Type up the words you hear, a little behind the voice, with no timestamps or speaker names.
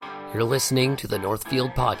You're listening to the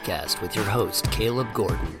NorthField podcast with your host, Caleb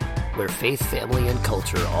Gordon, where faith, family, and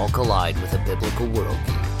culture all collide with a biblical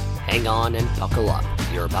worldview. Hang on and buckle up.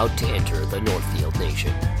 You're about to enter the NorthField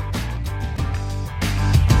Nation.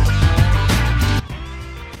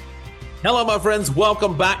 Hello, my friends.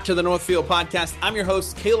 Welcome back to the NorthField podcast. I'm your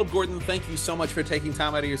host, Caleb Gordon. Thank you so much for taking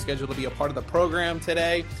time out of your schedule to be a part of the program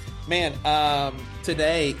today. Man,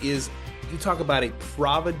 today is, you talk about a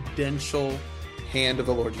providential hand of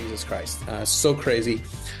the Lord Jesus Christ. So crazy.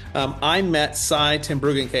 I met Tim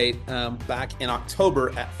Bruggencate back in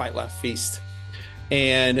October at Fight Laugh Feast,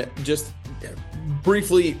 and just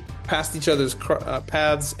briefly passed each other's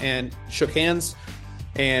paths and shook hands,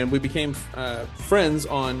 and we became friends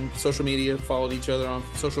on social media, followed each other on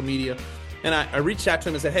social media, and I reached out to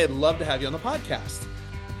him and said, hey, I'd love to have you on the podcast.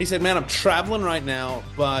 He said, man, I'm traveling right now,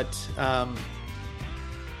 but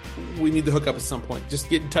we need to hook up at some point. Just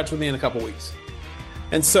get in touch with me in a couple weeks.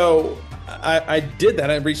 And so I did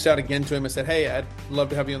that. I reached out again to him and said, hey, I'd love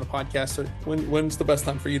to have you on the podcast. So when's the best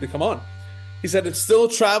time for you to come on? He said, it's still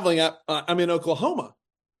traveling. I'm in Oklahoma.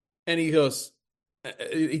 And he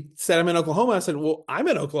said, I'm in Oklahoma. I said, well, I'm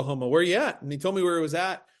in Oklahoma. Where are you at? And he told me where he was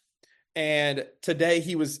at. And today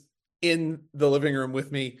he was in the living room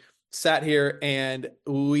with me, sat here, and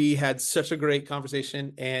we had such a great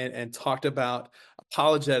conversation and talked about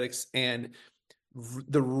apologetics and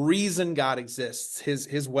the reason God exists.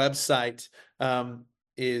 His website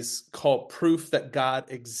is called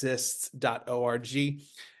proofthatgodexists.org,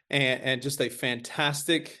 and just a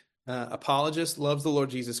fantastic apologist, loves the Lord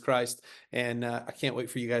Jesus Christ, and I can't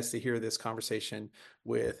wait for you guys to hear this conversation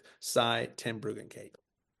with Tim Bruggencate.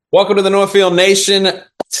 Welcome to the NorthField Nation,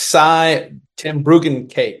 Tim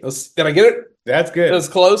Bruggencate. Did I get it? That's good. That was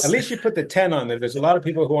close. At least you put the 10 on there. There's a lot of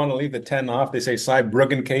people who want to leave the 10 off. They say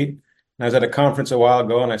Bruggencate. I was at a conference a while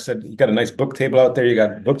ago, and I said, you got a nice book table out there. You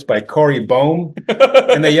got books by Corey Boehm.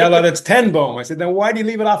 And they yell out, it's 10 Boehm. I said, then why do you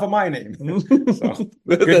leave it off of my name? So,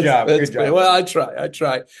 good job. Well, I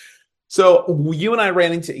try. So you and I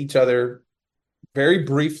ran into each other very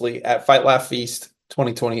briefly at Fight Laugh Feast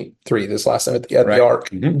 2023, this last time at the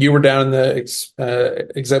Ark. Mm-hmm. You were down in the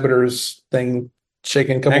exhibitors thing,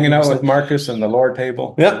 hanging out with Marcus and the Lord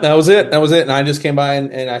table. Yeah, that was it. And I just came by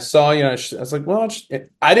and I saw you. I was like, well,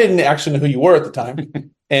 I didn't actually know who you were at the time,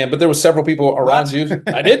 but there were several people around you.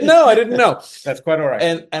 I didn't know. That's quite all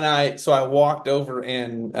right. So I walked over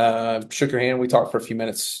and shook your hand. We talked for a few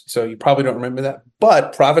minutes. So you probably don't remember that,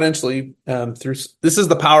 but providentially, this is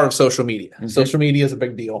the power of social media. Mm-hmm. Social media is a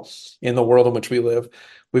big deal in the world in which we live.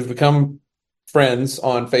 We've become friends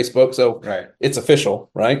on Facebook, so It's official,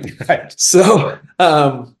 right? Right. So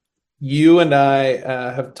you and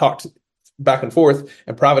I have talked back and forth,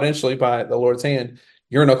 and providentially, by the Lord's hand,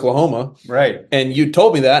 you're in Oklahoma, right? And you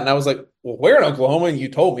told me that, and I was like, well, where in Oklahoma? And you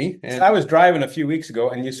told me. And I was driving a few weeks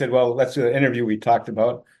ago, and you said, well, let's do the interview we talked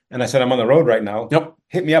about, and I said, I'm on the road right now. Yep.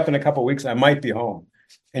 Hit me up in a couple of weeks. I might be home.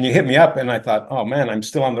 And you hit me up, and I thought, oh man, I'm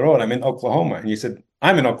still on the road. I'm in Oklahoma. And you said,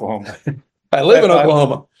 I'm in Oklahoma. I live in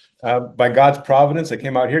Oklahoma. By God's providence, I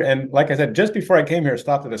came out here. And like I said, just before I came here, I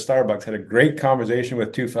stopped at a Starbucks, had a great conversation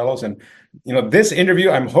with two fellows. And, this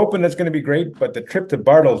interview, I'm hoping it's going to be great, but the trip to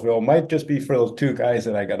Bartlesville might just be for those two guys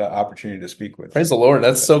that I got an opportunity to speak with. Praise the Lord.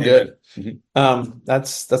 That's so good. Mm-hmm.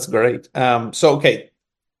 That's great. Okay.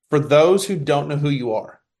 For those who don't know who you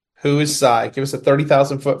are, who is Cy? Give us a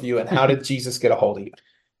 30,000-foot view, and how did Jesus get a hold of you?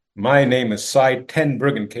 My name is Ten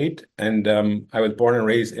Bruggencate, and I was born and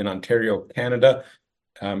raised in Ontario, Canada.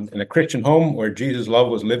 In a Christian home where Jesus'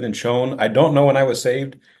 love was lived and shown. I don't know when I was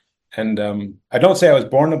saved, and I don't say I was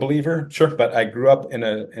born a believer, but I grew up in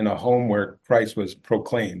a home where Christ was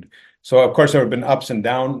proclaimed. So of course there have been ups and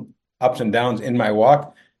downs in my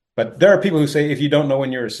walk. But there are people who say, if you don't know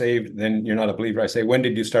when you're saved, then you're not a believer. I say, when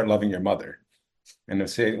did you start loving your mother? And they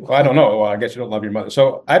say, well, I don't know. Well, I guess you don't love your mother.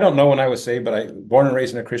 So I don't know when I was saved, but I was born and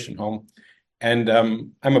raised in a Christian home, and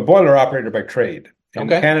I'm a boiler operator by trade. In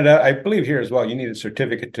Canada, I believe here as well, you need a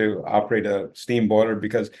certificate to operate a steam boiler,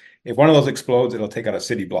 because if one of those explodes, it'll take out a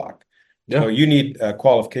city block. Yeah. So you need a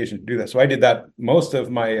qualification to do that. So I did that most of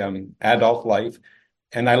my adult life.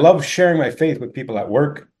 And I love sharing my faith with people at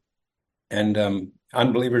work and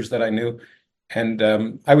unbelievers that I knew. And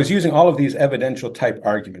I was using all of these evidential type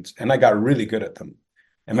arguments, and I got really good at them.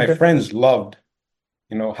 And my friends loved,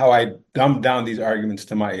 how I dumbed down these arguments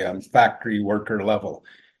to my factory worker level.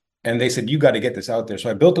 And they said, you got to get this out there.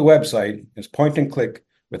 So I built a website, it's point and click,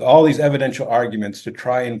 with all these evidential arguments to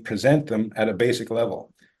try and present them at a basic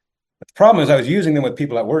level. But the problem is I was using them with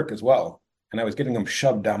people at work as well, and I was getting them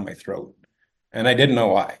shoved down my throat. And I didn't know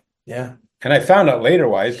why. Yeah. And I found out later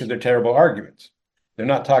why, because they're terrible arguments. They're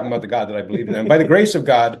not talking about the God that I believe in. And by the grace of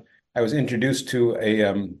God, I was introduced to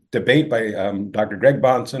a debate by Dr. Greg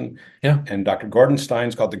Bonson and Dr. Gordon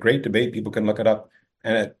Steins called The Great Debate. People can look it up,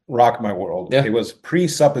 and it rocked my world. It was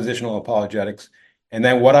presuppositional apologetics. And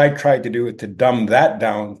then what I tried to do is to dumb that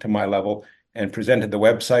down to my level and presented the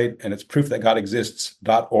website, and it's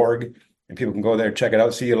proofthatgodexists.org. And people can go there, check it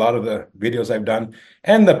out, see a lot of the videos I've done,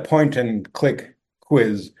 and the point and click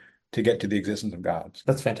quiz to get to the existence of God.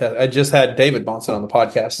 That's fantastic. I just had David Bonson on the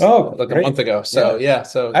podcast a month ago. So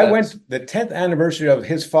so I went the 10th anniversary of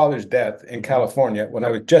his father's death in California when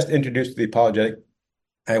I was just introduced to the apologetic.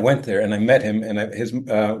 I went there and I met him, and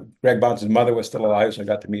Greg Bonson's mother was still alive, so I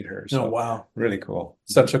got to meet her. So, wow, really cool.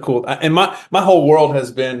 Such a cool. And my whole world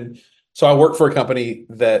has been. So I work for a company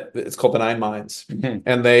that it's called the Nine Minds,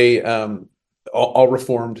 and they all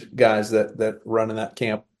Reformed guys that run in that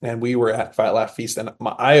camp. And we were at Fight Laugh Feast, and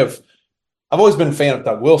I've always been a fan of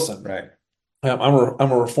Doug Wilson. Right.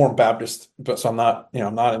 I'm a Reformed Baptist, but so I'm not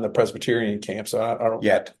in the Presbyterian camp. So I don't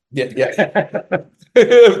yet.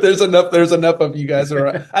 There's enough of you guys that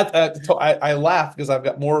are. I laugh because I've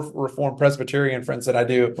got more Reformed Presbyterian friends than I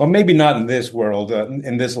do. Well, maybe not in this world,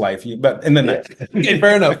 in this life, but in the next. Okay,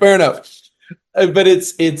 fair enough. But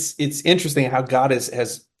it's interesting how God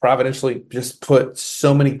has providentially just put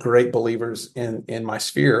so many great believers in my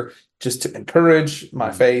sphere, just to encourage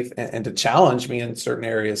my faith and to challenge me in certain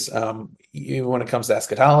areas. Even when it comes to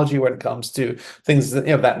eschatology, when it comes to things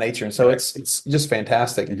of that nature, and so it's just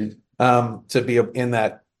fantastic to be in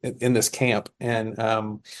this camp.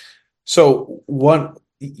 And so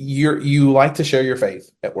you like to share your faith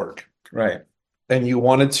at work, right? And you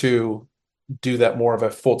wanted to do that more of a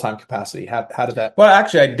full-time capacity. How did that? Well,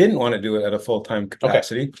 actually, I didn't want to do it at a full-time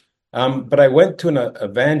capacity, but I went to an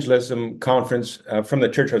evangelism conference from the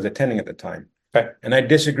church I was attending at the time. Okay. And I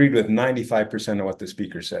disagreed with 95% of what the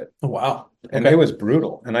speaker said. Oh, wow. And it was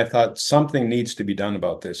brutal. And I thought something needs to be done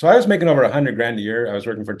about this. So I was making over $100,000 a year. I was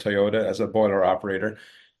working for Toyota as a boiler operator.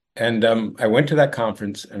 And I went to that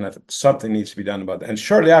conference and I thought something needs to be done about that. And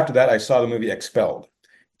shortly after that, I saw the movie Expelled.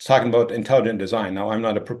 It's talking about intelligent design. Now, I'm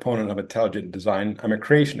not a proponent of intelligent design. I'm a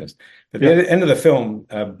creationist. But at the end of the film,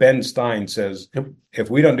 Ben Stein says, if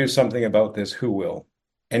we don't do something about this, who will?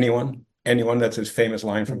 Anyone? That's his famous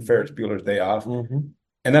line from Ferris Bueller's Day Off. And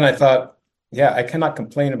then I thought, I cannot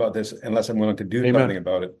complain about this unless I'm willing to do something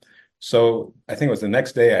about it. So I think it was the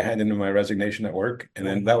next day I handed in my resignation at work. And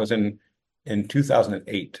then that was in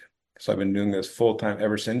 2008. So I've been doing this full time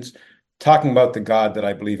ever since, talking about the God that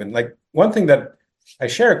I believe in. Like one thing that I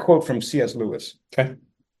share a quote from C.S. Lewis. Okay.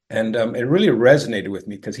 And it really resonated with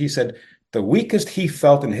me because he said, the weakest he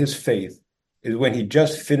felt in his faith is when he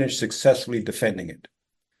just finished successfully defending it.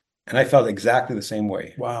 And I felt exactly the same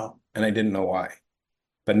way. Wow. And I didn't know why.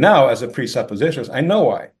 But now, as a presuppositionalist, I know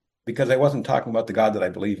why. Because I wasn't talking about the God that I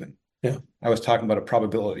believe in. Yeah. I was talking about a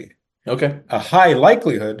probability. Okay. A high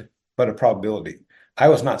likelihood, but a probability. I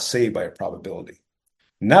was not saved by a probability.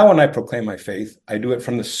 Now, when I proclaim my faith, I do it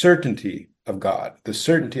from the certainty of God, the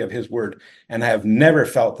certainty of his word. And I have never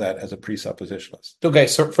felt that as a presuppositionalist. Okay,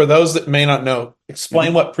 so for those that may not know,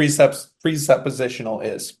 explain what presuppositional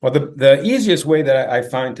is. Well, the easiest way that I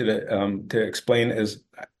find to explain is,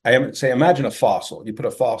 imagine a fossil. You put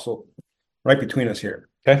a fossil right between us here.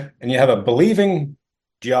 Okay. And you have a believing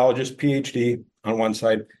geologist, PhD, on one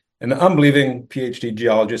side, and an unbelieving PhD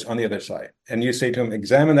geologist on the other side. And you say to him,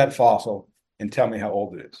 examine that fossil and tell me how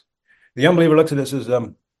old it is. The unbeliever looks at this as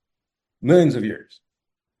millions of years.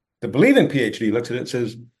 The believing PhD looks at it and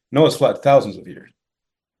says, Noah's flood, thousands of years.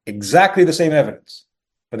 Exactly the same evidence,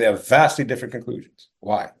 but they have vastly different conclusions.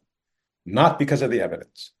 Why? Not because of the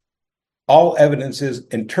evidence. All evidence is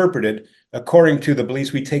interpreted according to the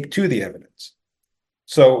beliefs we take to the evidence.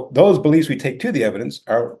 So those beliefs we take to the evidence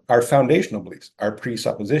are our foundational beliefs, our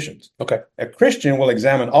presuppositions. Okay. A Christian will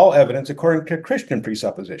examine all evidence according to Christian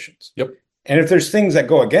presuppositions. Yep. And if there's things that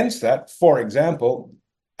go against that, for example,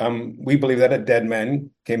 we believe that a dead man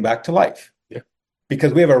came back to life. Yeah.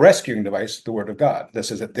 Because we have a rescuing device, the word of God, that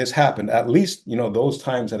says that this happened, at least, those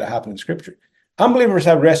times that it happened in scripture. Unbelievers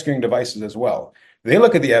have rescuing devices as well. They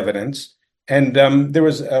look at the evidence, and there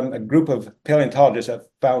was a group of paleontologists that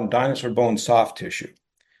found dinosaur bone soft tissue.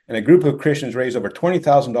 And a group of Christians raised over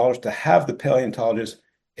 $20,000 to have the paleontologists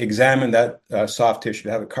examine that soft tissue,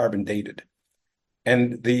 to have it carbon dated.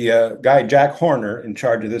 And the guy, Jack Horner, in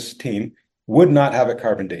charge of this team, would not have it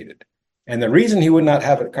carbon dated. And the reason he would not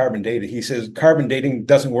have it carbon dated, he says carbon dating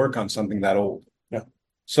doesn't work on something that old. Yeah.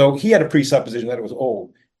 So he had a presupposition that it was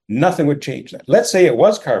old. Nothing would change that. Let's say it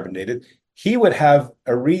was carbon dated. He would have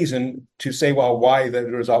a reason to say, well, why the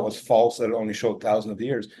result was false, that it only showed thousands of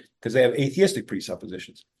years, because they have atheistic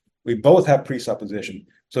presuppositions. We both have presupposition.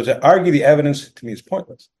 So to argue the evidence, to me, is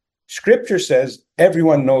pointless. Scripture says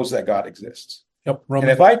everyone knows that God exists. Yep. And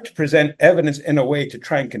if I present evidence in a way to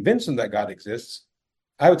try and convince them that God exists,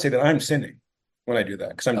 I would say that I'm sinning when I do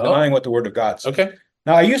that, because I'm denying what the Word of God says. Okay.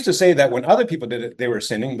 Now, I used to say that when other people did it, they were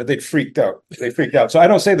sinning, but they'd freaked out. They freaked out. So I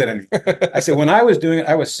don't say that anymore. I say when I was doing it,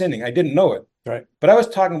 I was sinning. I didn't know it. Right. But I was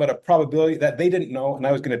talking about a probability that they didn't know, and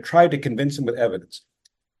I was going to try to convince them with evidence.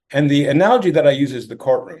 And the analogy that I use is the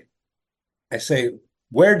courtroom. I say,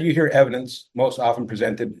 where do you hear evidence most often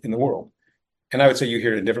presented in the world? And I would say you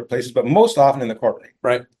hear it in different places, but most often in the courtroom.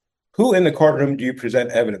 Right. Who in the courtroom do you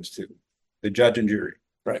present evidence to? The judge and jury.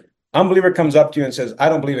 Right. Unbeliever comes up to you and says, I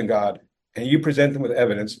don't believe in God, and you present them with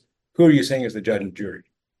evidence. Who are you saying is the judge and jury?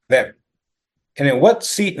 Them. And in what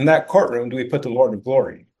seat in that courtroom do we put the Lord of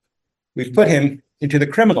glory? We've put him into the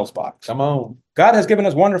criminal's box. Come on. God has given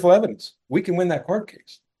us wonderful evidence. We can win that court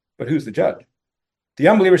case. But who's the judge? The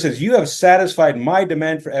unbeliever says, you have satisfied my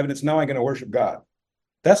demand for evidence. Now I'm going to worship God.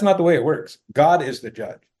 That's not the way it works. God is the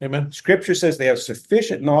judge. Amen. Scripture says they have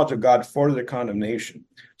sufficient knowledge of God for their condemnation.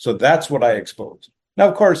 So that's what I expose. Now,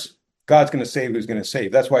 of course, God's going to save who's going to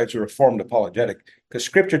save. That's why it's a reformed apologetic, because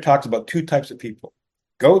Scripture talks about two types of people.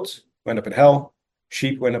 Goats went up in hell,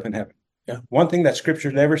 sheep went up in heaven. Yeah. One thing that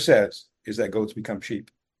Scripture never says is that goats become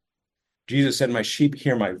sheep. Jesus said, my sheep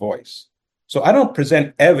hear my voice. So I don't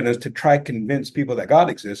present evidence to try to convince people that God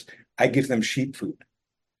exists. I give them sheep food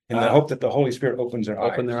in the hope that the Holy Spirit opens their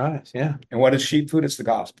eyes. Open their eyes, yeah. And what is sheep food? It's the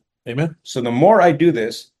gospel. Amen. So the more I do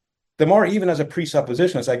this, the more, even as a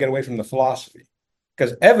presuppositionalist, I get away from the philosophy.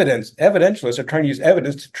 Because evidentialists are trying to use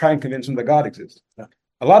evidence to try and convince them that God exists. Yeah.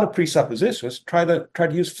 A lot of presuppositionists try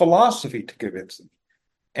to use philosophy to convince them.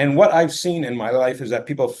 And what I've seen in my life is that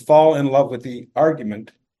people fall in love with the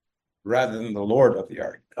argument rather than the Lord of the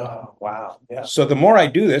argument. Oh, wow. Yeah. So the more I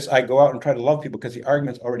do this, I go out and try to love people because the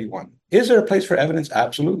argument's already won. Is there a place for evidence?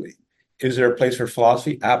 Absolutely. Is there a place for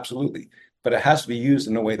philosophy? Absolutely. But it has to be used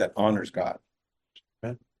in a way that honors God.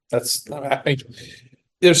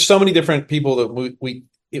 There's so many different people that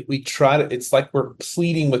we try to. It's like we're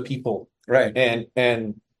pleading with people, right?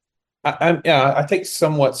 And I take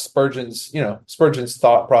somewhat Spurgeon's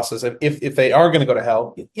thought process. If they are going to go to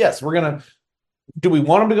hell, yes, we're going to. Do we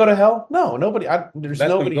want them to go to hell? No, nobody. There's Let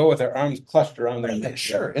nobody. them go with their arms clutched around their neck.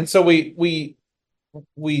 Sure. And so we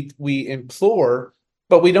implore,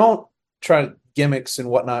 but we don't try gimmicks and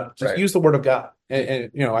whatnot. Just use the word of God.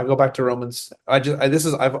 And I go back to Romans. I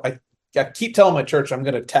keep telling my church I'm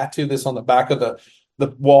going to tattoo this on the back of the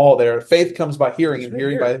wall there. Faith comes by hearing, and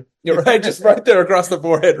hearing by right, just right there across the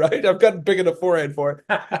forehead. Right, I've got big enough forehead for it.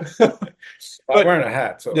 I'm wearing a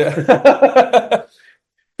hat, so yeah.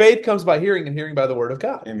 Faith comes by hearing, and hearing by the word of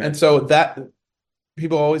God. Amen. And so that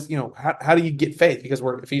people always, how do you get faith? Because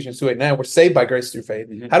we're Ephesians 2:8-9, we're saved by grace through faith.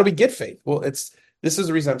 Mm-hmm. How do we get faith? Well, this is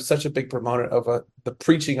the reason I'm such a big proponent of the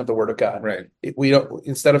preaching of the word of God. Right. We don't,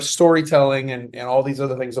 instead of storytelling and all these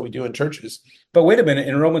other things that we do in churches. But wait a minute,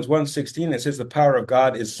 in Romans 1:16, it says the power of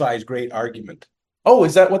God is size great argument. Oh,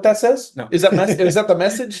 is that what that says? No. Is that the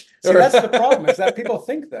message? See, that's the problem, is that people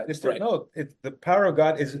think that. It's right. No, the power of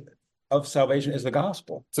God of salvation is the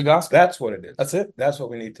gospel. It's the gospel. That's what it is. That's it. That's what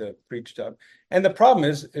we need to preach to. And the problem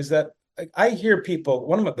is that I hear people,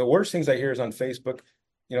 one of the worst things I hear is on Facebook,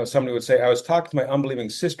 somebody would say, I was talking to my unbelieving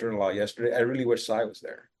sister-in-law yesterday. I really wish I was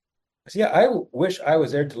there. I said, yeah, I wish I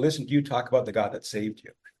was there to listen to you talk about the God that saved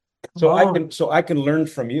you. So I can learn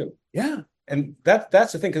from you. Yeah. And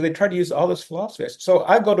that's the thing, because they try to use all this philosophy. So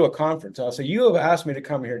I go to a conference, and I'll say, you have asked me to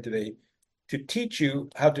come here today to teach you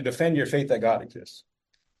how to defend your faith that God exists.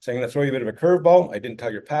 So I'm going to throw you a bit of a curveball. I didn't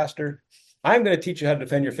tell your pastor. I'm going to teach you how to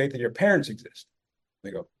defend your faith that your parents exist. They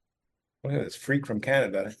go, look at this freak from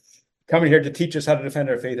Canada coming here to teach us how to defend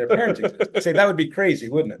our faith that our parents exist. I say, that would be crazy,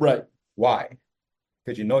 wouldn't it? Right. Why?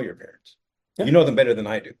 Because you know your parents. Yeah. You know them better than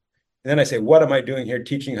I do. And then I say, what am I doing here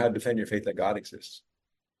teaching you how to defend your faith that God exists?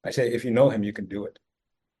 I say, if you know him, you can do it.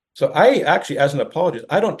 So I actually, as an apologist,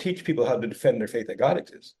 I don't teach people how to defend their faith that God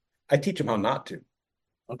exists. I teach them how not to.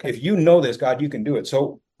 Okay. If you know this, God, you can do it.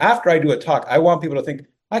 So after I do a talk, I want people to think,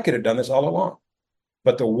 I could have done this all along.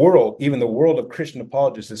 But the world, even the world of Christian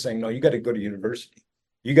apologists, is saying, no, you got to go to university.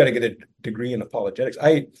 You got to get a degree in apologetics.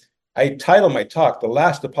 I title my talk, The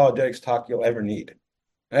Last Apologetics Talk You'll Ever Need.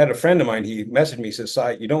 I had a friend of mine, he messaged me, he says,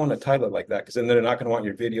 Si, you don't want to title it like that, because then they're not going to want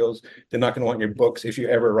your videos. They're not going to want your books if you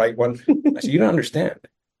ever write one. I said, you don't understand.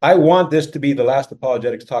 I want this to be the last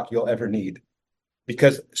apologetics talk you'll ever need,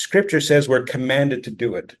 because Scripture says we're commanded to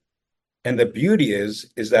do it. And the beauty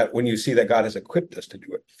is that when you see that God has equipped us to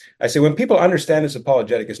do it. I say, when people understand this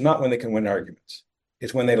apologetic, it's not when they can win arguments.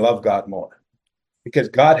 It's when they love God more. Because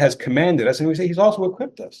God has commanded us, and we say he's also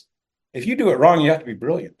equipped us. If you do it wrong, you have to be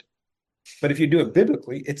brilliant. But if you do it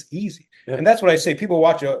biblically, it's easy. Yeah. And that's what I say. People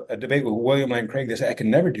watch a debate with William Lane Craig. They say, I can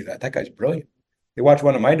never do that. That guy's brilliant. They watch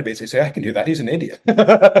one of my debates. They say, I can do that. He's an idiot.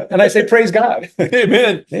 And I say, praise God.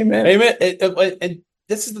 Amen. Amen. Amen. And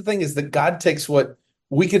this is the thing, is that God takes what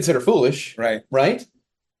we consider foolish, Right.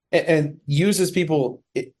 And uses people.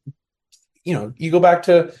 You go back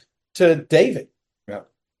to David.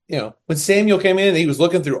 Yeah. When Samuel came in, he was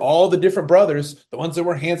looking through all the different brothers, the ones that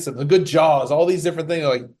were handsome, the good jaws, all these different things.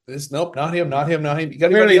 Like this, nope, not him, not him, not him. You got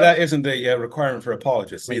Clearly, that isn't a requirement for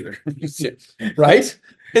apologists either. Right?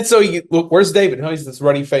 And so, where's David? He's this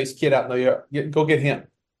ruddy-faced kid out in the yard. Go get him.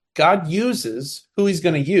 God uses who he's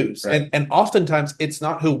going to use. Right. And oftentimes, it's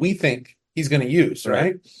not who we think he's going to use,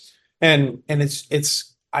 right? And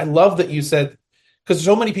it's I love that you said, because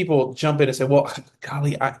so many people jump in and say, well,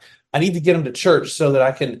 golly, I need to get them to church so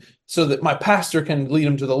that my pastor can lead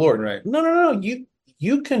them to the Lord. Right. No.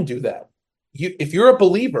 You can do that. If you're a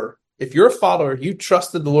believer, if you're a follower, you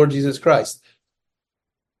trusted the Lord Jesus Christ,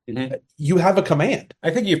 you have a command.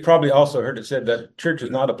 I think you've probably also heard it said that church is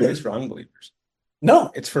not a place for unbelievers.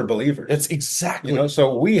 No, it's for believers. It's exactly.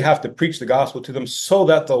 So we have to preach the gospel to them so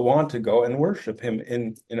that they'll want to go and worship him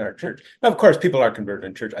in our church. Now, of course, people are converted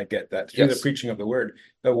in church. I get that through the preaching of the word,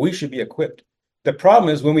 but we should be equipped. The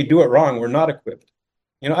problem is when we do it wrong, we're not equipped.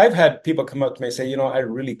 I've had people come up to me and say, I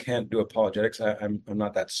really can't do apologetics. I'm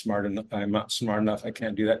not that smart enough. I'm not smart enough. I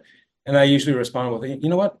can't do that. And I usually respond with, you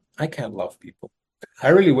know what? I can't love people. I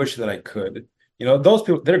really wish that I could. Those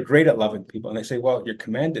people, they're great at loving people. And they say, well, you're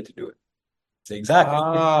commanded to do it. Say, exactly.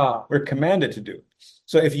 We're commanded to do it.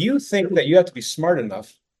 So if you think that you have to be smart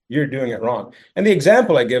enough, you're doing it wrong. And the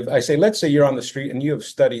example I give, I say, let's say you're on the street and you have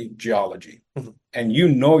studied geology and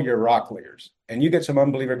your rock layers, and you get some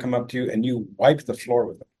unbeliever come up to you and you wipe the floor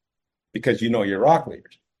with them because your rock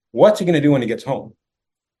layers. What's he going to do when he gets home?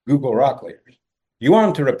 Google rock layers. You want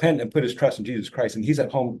him to repent and put his trust in Jesus Christ, and he's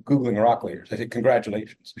at home Googling rock layers. I say,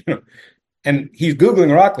 congratulations. And he's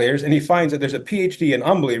Googling rock layers and he finds that there's a PhD in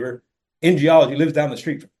unbeliever in geology, lives down the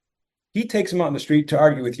street. He takes him out on the street to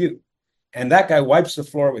argue with you. And that guy wipes the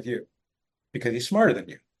floor with you because he's smarter than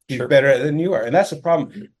you. He's better than you are. And that's the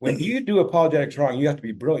problem. When you do apologetics wrong, you have to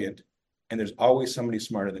be brilliant. And there's always somebody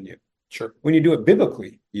smarter than you. Sure. When you do it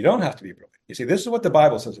biblically, you don't have to be brilliant. You see, this is what the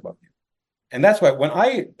Bible says about you. And that's why when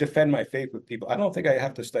I defend my faith with people, I don't think I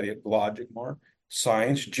have to study logic more,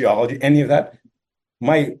 science, geology, any of that.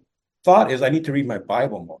 My thought is I need to read my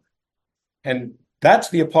Bible more. And that's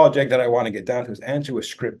the apologetic that I want to get down to, is answer with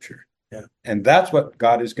scripture. Yeah. And that's what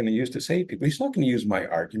God is going to use to save people. He's not going to use my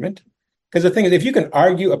argument. Because the thing is, if you can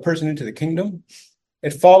argue a person into the kingdom,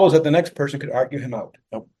 it follows that the next person could argue him out.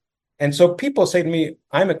 Nope. And so people say to me,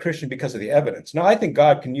 I'm a Christian because of the evidence. Now, I think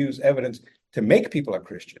God can use evidence to make people a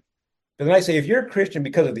Christian. But then I say, if you're a Christian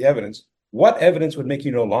because of the evidence, what evidence would make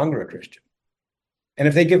you no longer a Christian? And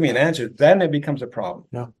if they give me an answer, then it becomes a problem.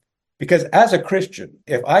 No. Because as a Christian,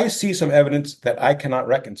 if I see some evidence that I cannot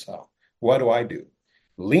reconcile, what do?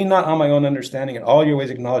 Lean not on my own understanding, in all your ways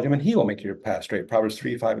acknowledge him, and he will make your path straight. Proverbs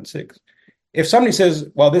 3, 5, and 6. If somebody says,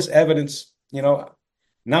 well, this evidence, now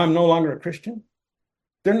I'm no longer a Christian,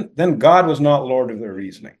 then God was not Lord of their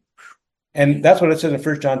reasoning. And that's what it says in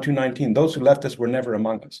 1 John 2:19. Those who left us were never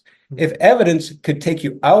among us. If evidence could take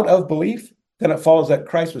you out of belief, then it follows that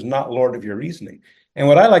Christ was not Lord of your reasoning. And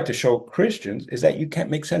what I like to show Christians is that you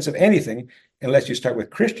can't make sense of anything unless you start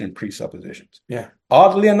with Christian presuppositions. Yeah.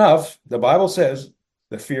 Oddly enough, the Bible says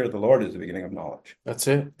the fear of the Lord is the beginning of knowledge. That's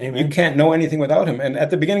it. Amen. You can't know anything without him. And at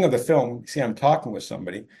the beginning of the film, see, I'm talking with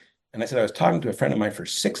somebody, and I said I was talking to a friend of mine for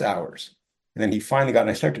 6 hours. And then he finally got, and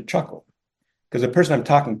I started to chuckle. Because the person I'm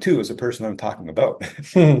talking to is the person I'm talking about.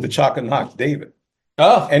 The chocolate knocked David.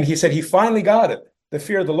 Oh. And he said he finally got it. The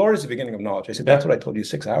fear of the Lord is the beginning of knowledge. I said, that's what I told you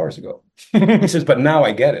 6 hours ago. He says, but now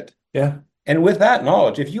I get it. Yeah. And with that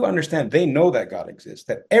knowledge, if you understand they know that God exists,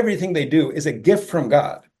 that everything they do is a gift from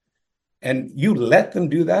God, and you let them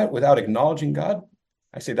do that without acknowledging God,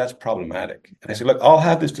 I say that's problematic. And I say, look, I'll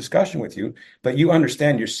have this discussion with you, but you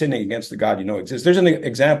understand you're sinning against the God you know exists. There's an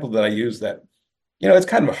example that I use that, it's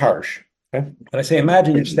kind of harsh. Okay. But I say,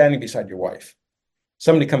 imagine you're standing beside your wife.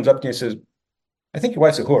 Somebody comes up to you and says, I think your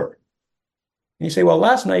wife's a whore. And you say, well,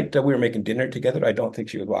 last night we were making dinner together. I don't think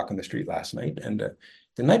she was walking the street last night. And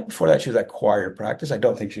the night before that, she was at choir practice. I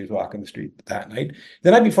don't think she was walking the street that night.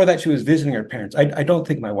 The night before that, she was visiting her parents. I don't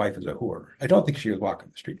think my wife is a whore. I don't think she was walking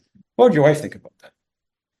the street. What would your wife think about that?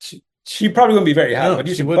 She probably wouldn't be very happy. No, but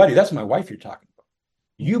you say, buddy, that's my wife you're talking about.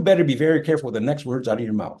 You better be very careful with the next words out of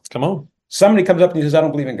your mouth. Come on. Somebody comes up and says, I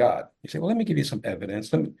don't believe in God. You say, well, let me give you some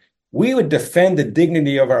evidence. We would defend the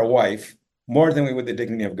dignity of our wife more than we would the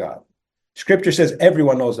dignity of God. Scripture says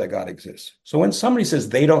everyone knows that God exists. So when somebody says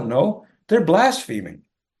they don't know, they're blaspheming.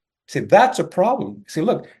 See, that's a problem. See,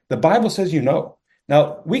 look, the Bible says you know.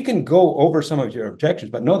 Now, we can go over some of your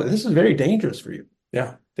objections, but know that this is very dangerous for you.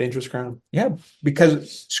 Yeah, dangerous ground. Yeah,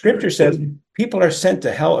 because Scripture says people are sent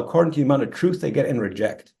to hell according to the amount of truth they get and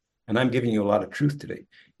reject. And I'm giving you a lot of truth today.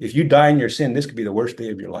 If you die in your sin, this could be the worst day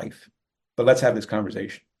of your life. But let's have this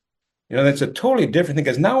conversation. That's a totally different thing,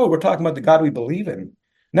 because now we're talking about the God we believe in.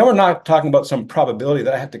 Now we're not talking about some probability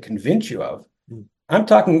that I have to convince you of. I'm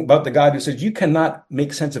talking about the God who says you cannot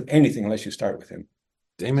make sense of anything unless you start with him.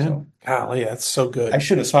 Amen. So, Golly, that's so good. I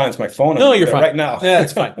should have silenced my phone. No, you're fine right now. Yeah,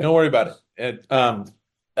 it's fine. Don't worry about it.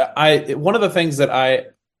 One of the things that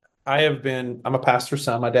I'm a pastor's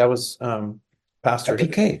son. My dad was pastor. A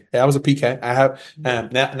PK. Yeah, I was a PK. I have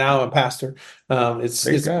now I'm a pastor.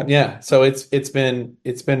 Praise God. Yeah. So it's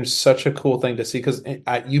been such a cool thing to see, because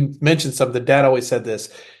you mentioned something. Dad always said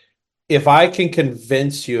this: if I can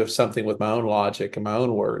convince you of something with my own logic and my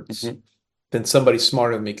own words, then somebody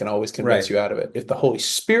smarter than me can always convince you out of it. If the Holy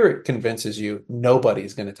Spirit convinces you,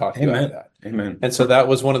 nobody's going to talk you out of that. Amen. And so that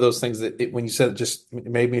was one of those things that when you said it, just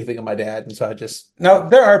made me think of my dad. And so I just... Now,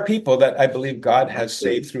 there are people that I believe God has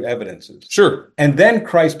saved through evidences. Sure. And then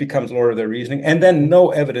Christ becomes Lord of their reasoning, and then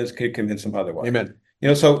no evidence could convince them otherwise. Amen.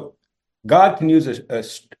 So God can use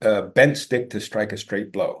a bent stick to strike a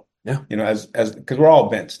straight blow. Yeah. Because we're all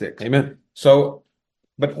bent sticks. Amen. So,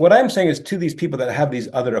 but what I'm saying is, to these people that have these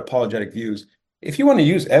other apologetic views, if you want to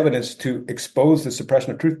use evidence to expose the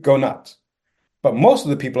suppression of truth, go nuts. But most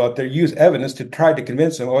of the people out there use evidence to try to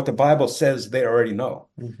convince them of what the Bible says they already know.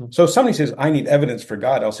 So if somebody says, I need evidence for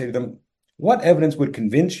God, I'll say to them, what evidence would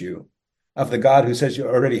convince you of the God who says you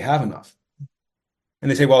already have enough?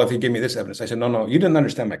 And they say, well, if you give me this evidence. I said, no, you didn't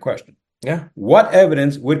understand my question. Yeah. What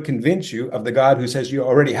evidence would convince you of the God who says you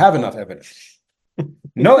already have enough evidence?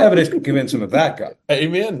 No evidence can convince them of that God.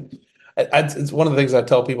 Amen. It's one of the things I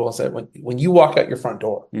tell people. I say, when you walk out your front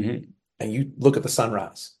door and you look at the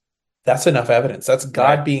sunrise, that's enough evidence. That's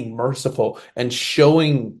God being merciful and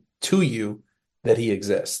showing to you that He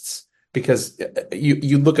exists. Because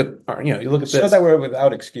you look at this, so that we're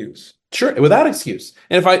without excuse. Sure, without excuse.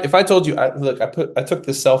 And if I told you, I took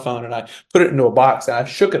this cell phone and I put it into a box and I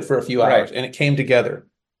shook it for a few hours and it came together,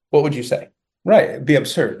 what would you say? Right, it'd be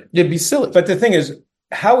absurd. It'd be silly. But the thing is,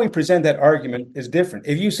 how we present that argument is different.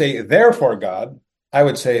 If you say, therefore God, I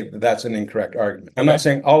would say that's an incorrect argument. I'm not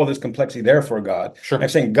saying all of this complexity, therefore God. Sure. I'm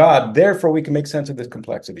saying God, therefore we can make sense of this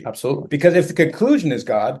complexity. Absolutely. Because if the conclusion is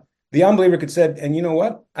God, the unbeliever could say, and you know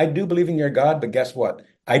what? I do believe in your God, but guess what?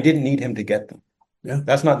 I didn't need him to get them. Yeah.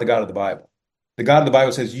 That's not the God of the Bible. The God of the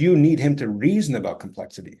Bible says you need him to reason about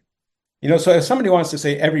complexity. So if somebody wants to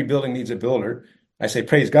say every building needs a builder, I say,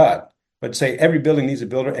 praise God. But say every building needs a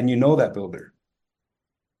builder, and you know that builder.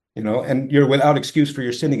 And you're without excuse for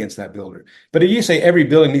your sin against that builder. But if you say every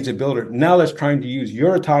building needs a builder, now let's trying to use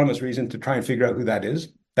your autonomous reason to try and figure out who that is.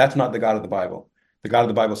 That's not the God of the Bible. The God of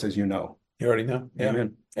the Bible says you know. You already know. Yeah.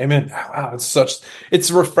 Amen. Wow,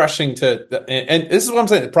 it's refreshing and this is what I'm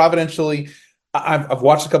saying. Providentially, I've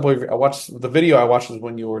watched I watched the video I watched was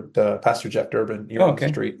when you were Pastor Jeff Durbin. You were on the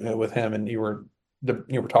street with him, and you were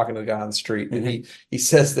talking to the guy on the street, and he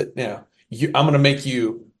says that I'm going to make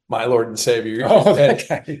you my Lord and Savior.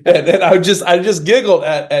 And I just giggled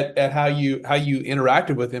at how you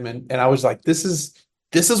interacted with him, and I was like, this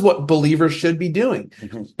is what believers should be doing.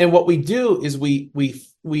 And what we do is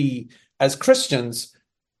we as Christians,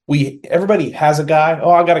 everybody has a guy.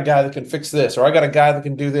 Oh, I got a guy that can fix this, or I got a guy that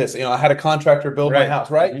can do this. I had a contractor build my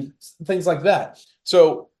house, right? Things like that.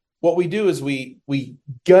 So what we do is we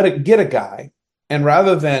gotta get a guy, and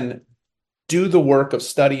rather than do the work of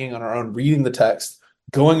studying on our own, reading the text,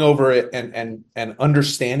 going over it and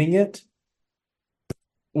understanding it,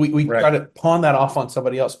 we try to pawn that off on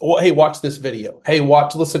somebody else. Oh, hey, watch this video. Hey,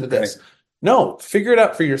 listen to this. Right. No, figure it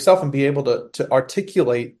out for yourself and be able to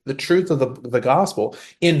articulate the truth of the gospel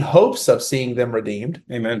in hopes of seeing them redeemed.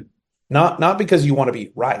 Amen. Not because you want to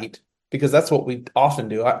be right, because that's what we often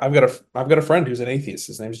do. I've got a friend who's an atheist.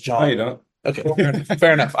 His name's John. No, you don't. Okay,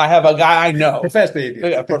 fair enough. I have a guy I know. Professed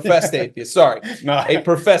atheist. A professed atheist. Sorry. No, a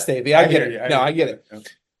professed atheist. I get it. I get it. Okay.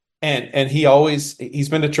 And he's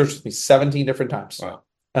been to church with me 17 different times. Wow.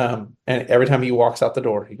 And every time he walks out the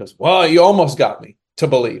door, he goes, well, you almost got me to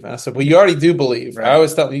believe. And I said, well, you already do believe. Right. I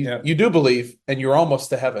always tell you, you do believe, and you're almost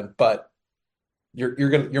to heaven, but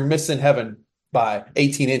you're missing heaven by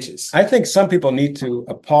 18 inches. I think some people need to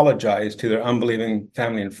apologize to their unbelieving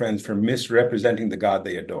family and friends for misrepresenting the God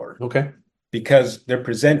they adore. Okay. Because they're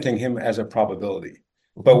presenting him as a probability.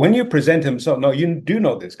 But when you present him, no, you do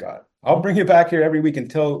know this God. I'll bring you back here every week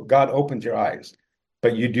until God opens your eyes.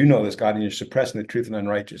 but you do know this God, and you're suppressing the truth and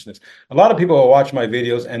unrighteousness. A lot of people will watch my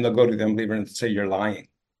videos and they'll go to the unbeliever and say, you're lying.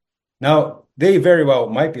 Now, they very well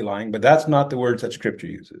might be lying, but that's not the words that Scripture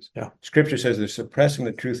uses. Yeah. Scripture says they're suppressing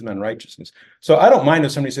the truth and unrighteousness. So I don't mind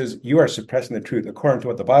if somebody says you are suppressing the truth according to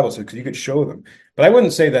what the Bible says, because you could show them. But I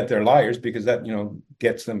wouldn't say that they're liars, because that,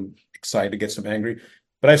 gets them excited, gets them angry.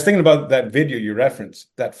 But I was thinking about that video you referenced,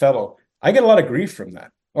 that fellow. I get a lot of grief from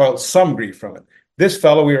that, or some grief from it. This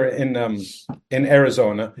fellow, we were in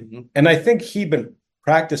Arizona, and I think he'd been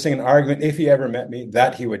practicing an argument, if he ever met me,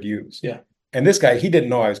 that he would use. Yeah. And this guy, he didn't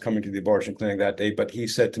know I was coming to the abortion clinic that day, but he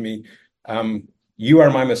said to me, you are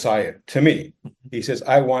my Messiah. To me, he says,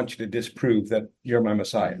 I want you to disprove that you're my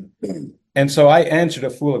Messiah. And so I answered a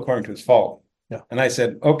fool according to his fault. Yeah. And I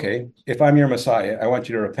said, okay, if I'm your Messiah, I want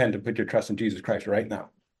you to repent and put your trust in Jesus Christ right now.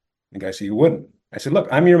 And the guy said, you wouldn't. I said, look,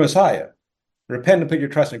 I'm your Messiah. Repent and put your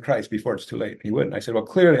trust in Christ before it's too late. He wouldn't. I said, well,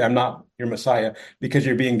 clearly I'm not your Messiah because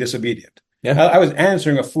you're being disobedient. Yeah. I was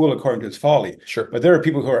answering a fool according to his folly. Sure. But there are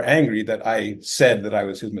people who are angry that I said that I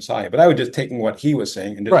was his Messiah. But I was just taking what he was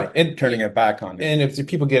saying and just turning it back on him. And if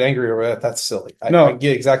people get angry over that, that's silly. I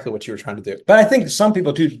get exactly what you were trying to do. But I think some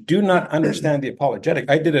people too do not understand the apologetic.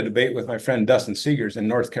 I did a debate with my friend Dustin Seegers in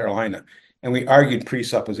North Carolina, and we argued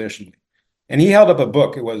presuppositionally. And he held up a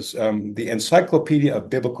book. It was the Encyclopedia of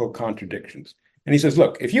Biblical Contradictions. And he says,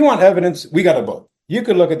 look, if you want evidence, we got a book. You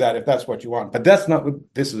could look at that if that's what you want. But that's not what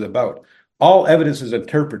this is about. All evidence is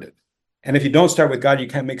interpreted. And if you don't start with God, you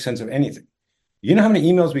can't make sense of anything. You know how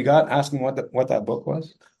many emails we got asking what that book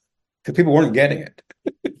was? Because people weren't getting it.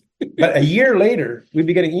 But a year later, we'd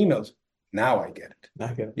be getting emails. Now I get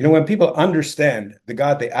it. When people understand the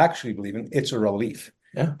God they actually believe in, it's a relief.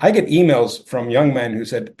 Yeah. I get emails from young men who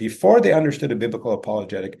said before they understood a biblical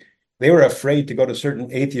apologetic, they were afraid to go to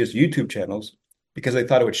certain atheist YouTube channels because they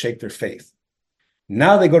thought it would shake their faith.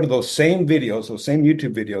 Now they go to those same videos, those same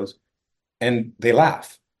YouTube videos, and they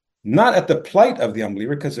laugh, not at the plight of the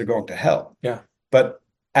unbeliever because they're going to hell, but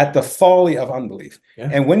at the folly of unbelief. Yeah.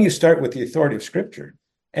 And when you start with the authority of Scripture,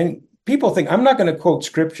 and people think, I'm not going to quote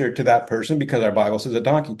Scripture to that person because our Bible says a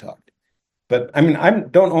donkey talked. But I mean, I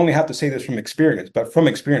don't only have to say this from experience, but from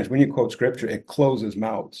experience, when you quote Scripture, it closes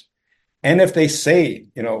mouths. And if they say,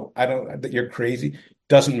 that you're crazy,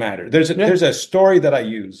 doesn't matter. There's a story that I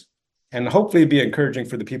use, and hopefully it'd be encouraging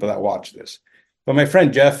for the people that watch this. But my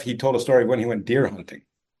friend Jeff, he told a story when he went deer hunting,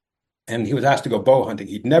 and he was asked to go bow hunting.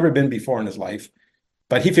 He'd never been before in his life,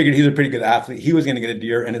 but he figured he's a pretty good athlete. He was going to get a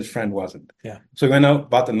deer, and his friend wasn't. Yeah. So he went out,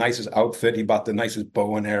 bought the nicest outfit. He bought the nicest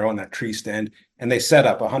bow and arrow on that tree stand, and they set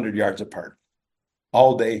up 100 yards apart.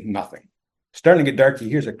 All day, nothing. Starting to get dark, he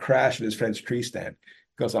hears a crash at his friend's tree stand.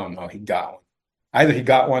 He goes, oh no, he got one. Either he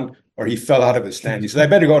got one or he fell out of his stand. He says, I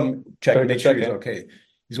better go and check and make sure he's okay.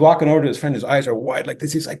 He's walking over to his friend. His eyes are wide like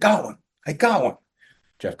this. He's like, I got one.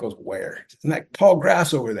 Jeff goes, where? In that tall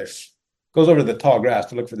grass over there. Goes over to the tall grass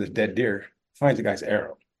to look for this dead deer. Finds the guy's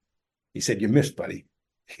arrow. He said, you missed, buddy.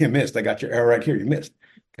 You missed. I got your arrow right here. You missed.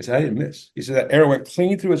 I said, I didn't miss. He said, that arrow went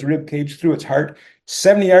clean through his rib cage, through its heart.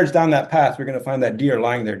 70 yards down that path, we're going to find that deer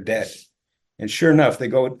lying there dead. And sure enough, they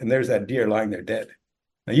go, and there's that deer lying there dead.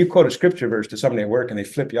 Now, you quote a Scripture verse to somebody at work, and they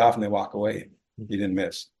flip you off and they walk away. You didn't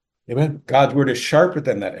miss. Amen. God's word is sharper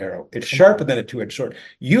than that arrow. It's sharper than a two-edged sword.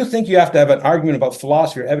 You think you have to have an argument about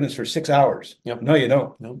philosophy or evidence for 6 hours. Yep. No, you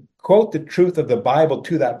don't. Nope. Quote the truth of the Bible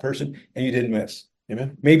to that person, and you didn't miss.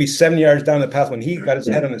 Amen. Maybe 70 yards down the path, when he got his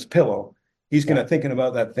head on his pillow, he's going to thinking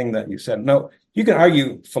about that thing that you said. No, you can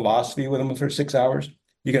argue philosophy with him for 6 hours.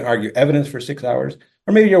 You can argue evidence for 6 hours.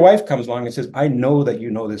 Or maybe your wife comes along and says, I know that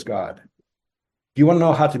you know this God. Do you want to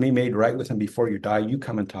know how to be made right with him before you die? You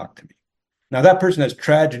come and talk to me. Now, that person has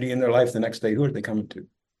tragedy in their life the next day. Who are they coming to?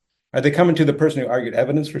 Are they coming to the person who argued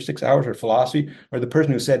evidence for 6 hours or philosophy, or the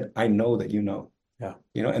person who said, I know that you know? Yeah.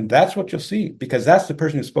 And that's what you'll see, because that's the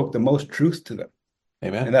person who spoke the most truth to them.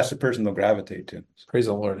 Amen. And that's the person they'll gravitate to. Praise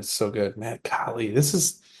the Lord. It's so good. Man, golly, this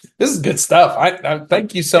is good stuff. I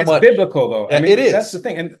thank you so much. It's biblical, though. I mean, it is. That's the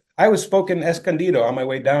thing. And I was spoken Escondido on my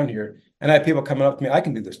way down here, and I had people coming up to me, I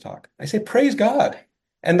can do this talk. I say, praise God.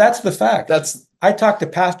 And that's the fact. I talk to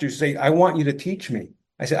pastors who say, I want you to teach me.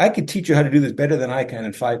 I said, I could teach you how to do this better than I can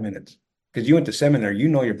in 5 minutes. Because you went to seminary, you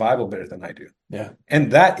know your Bible better than I do. Yeah.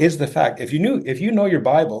 And that is the fact. If you know your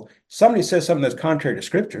Bible, somebody says something that's contrary to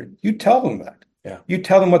Scripture, you tell them that. Yeah. You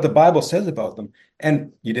tell them what the Bible says about them,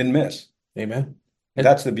 and you didn't miss. Amen. And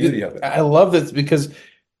that's the beauty of it. I love this, because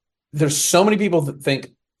there's so many people that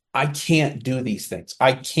think, I can't do these things.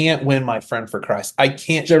 I can't win my friend for Christ. I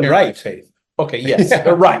can't share my faith. Okay, yes,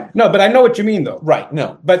 right. No, but I know what you mean, though. Right,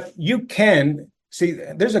 no. But you can See,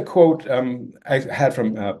 there's a quote I had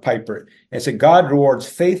from Piper. And it said, God rewards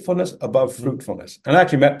faithfulness above fruitfulness. And I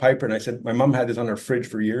actually met Piper and I said, my mom had this on her fridge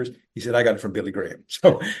for years. He said, I got it from Billy Graham.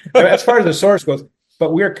 So as far as the source goes,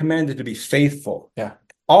 but we are commanded to be faithful. Yeah.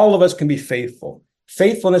 All of us can be faithful.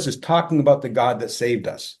 Faithfulness is talking about the God that saved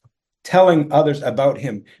us, telling others about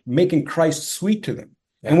him, making Christ sweet to them.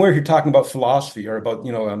 Yeah. And we're here talking about philosophy or about,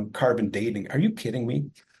 carbon dating. Are you kidding me?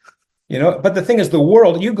 But the thing is, the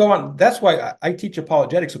world, you go on, that's why I teach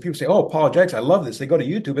apologetics. So people say, oh, apologetics, I love this. They go to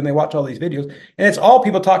YouTube and they watch all these videos, and it's all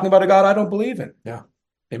people talking about a God I don't believe in. Yeah.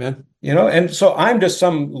 Amen. And so I'm just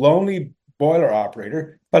some lonely boiler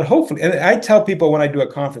operator, but hopefully, and I tell people when I do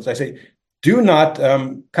a conference, I say, do not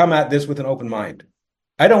come at this with an open mind.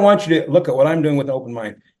 I don't want you to look at what I'm doing with an open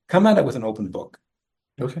mind. Come at it with an open book.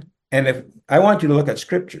 Okay. And if I want you to look at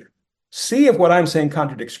Scripture, see if what I'm saying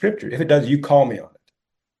contradicts Scripture. If it does, you call me on it.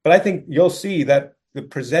 But I think you'll see that the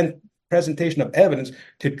presentation of evidence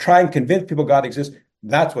to try and convince people God exists,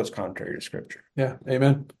 that's what's contrary to Scripture. Yeah,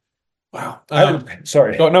 amen. Wow.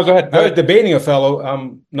 Sorry. Go ahead. I was debating a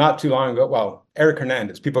fellow not too long ago. Well, Eric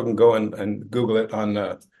Hernandez. People can go and Google it on,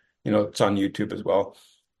 it's on YouTube as well.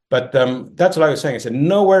 But that's what I was saying. I said,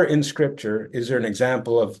 nowhere in Scripture is there an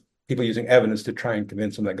example of people using evidence to try and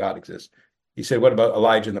convince them that God exists. He said, what about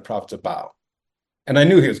Elijah and the prophets of Baal? And I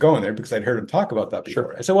knew he was going there because I'd heard him talk about that before.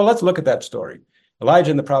 Sure. I said, well, let's look at that story.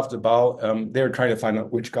 Elijah and the prophets of Baal, they were trying to find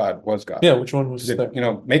out which God was God. Yeah, which one was it?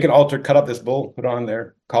 Make an altar, cut up this bull, put it on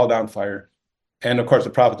there, call down fire. And of course,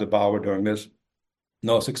 the prophets of Baal were doing this.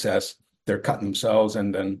 No success. They're cutting themselves.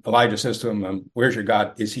 And then Elijah says to him, where's your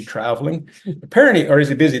God? Is he traveling? Apparently, or is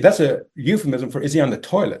he busy? That's a euphemism for, is he on the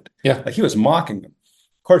toilet? Yeah. Like he was mocking them.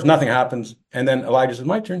 Of course, nothing happens. And then Elijah says,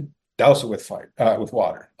 my turn. Douse it with fire, with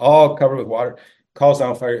water, all covered with water. Calls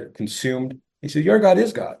down fire, consumed. He said, your God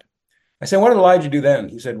is God. I said, what did Elijah do then?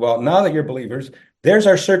 He said, well, now that you're believers, there's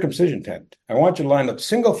our circumcision tent. I want you to line up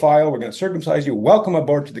single file. We're going to circumcise you. Welcome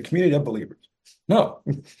aboard to the community of believers. No,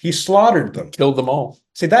 he slaughtered them. Killed them all.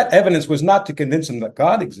 See, that evidence was not to convince them that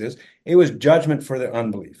God exists. It was judgment for their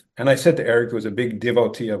unbelief. And I said to Eric, who was a big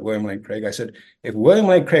devotee of William Lane Craig, I said, if William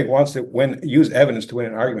Lane Craig wants to use evidence to win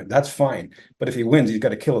an argument, that's fine. But if he wins, he's got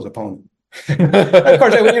to kill his opponent. Of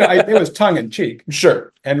course, it was tongue in cheek.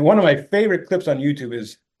 Sure. And one of my favorite clips on YouTube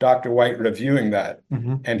is Dr. White reviewing that.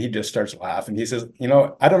 Mm-hmm. And he just starts laughing. He says, I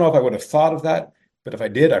don't know if I would have thought of that, but if I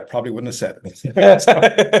did, I probably wouldn't have said it.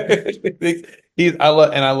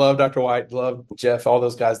 I love Dr. White, love Jeff, all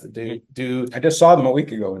those guys that do. I just saw them a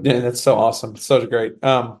week ago. Yeah, that's so awesome. So great.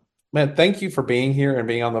 Man, thank you for being here and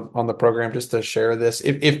being on the program just to share this.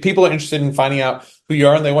 If people are interested in finding out who you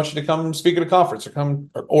are and they want you to come speak at a conference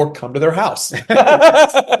or come to their house,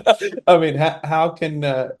 I mean, how can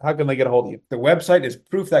they get a hold of you? The website is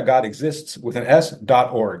proofthatgodexists with an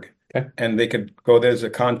s.org. Okay. And they could go, there's a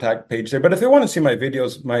contact page there. But if they want to see my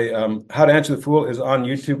videos, my How to Answer the Fool is on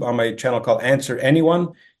YouTube on my channel called Answer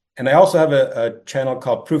Anyone. And I also have a channel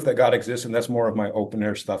called Proof That God Exists, and that's more of my open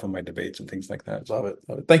air stuff and my debates and things like that. Love it.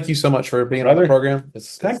 Thank you so much for being on the program.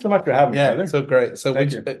 Thanks so much for having me, brother. So great. So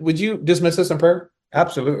would you dismiss us in prayer?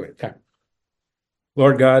 Absolutely. Okay.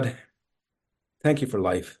 Lord God, thank you for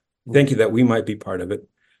life. Thank you that we might be part of it.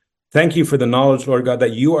 Thank you for the knowledge, Lord God,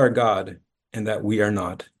 that you are God and that we are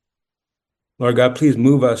not. Lord God, please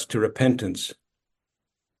move us to repentance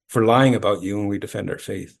for lying about you when we defend our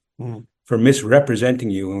faith. For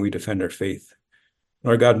misrepresenting you when we defend our faith.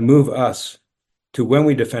 Lord God, move us to, when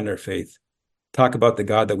we defend our faith, talk about the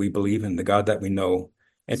God that we believe in, the God that we know,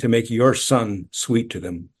 and to make your Son sweet to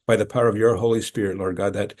them by the power of your Holy Spirit, Lord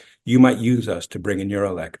God, that you might use us to bring in your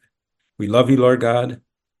elect. We love you, Lord God.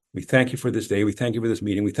 We thank you for this day. We thank you for this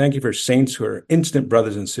meeting. We thank you for saints who are instant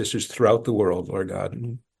brothers and sisters throughout the world, Lord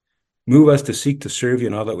God. Move us to seek to serve you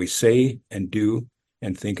in all that we say and do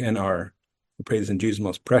and think and are. We pray this in Jesus'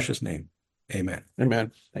 most precious name. Amen.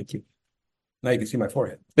 Amen. Thank you. Now you can see my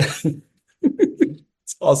forehead.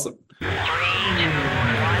 It's awesome.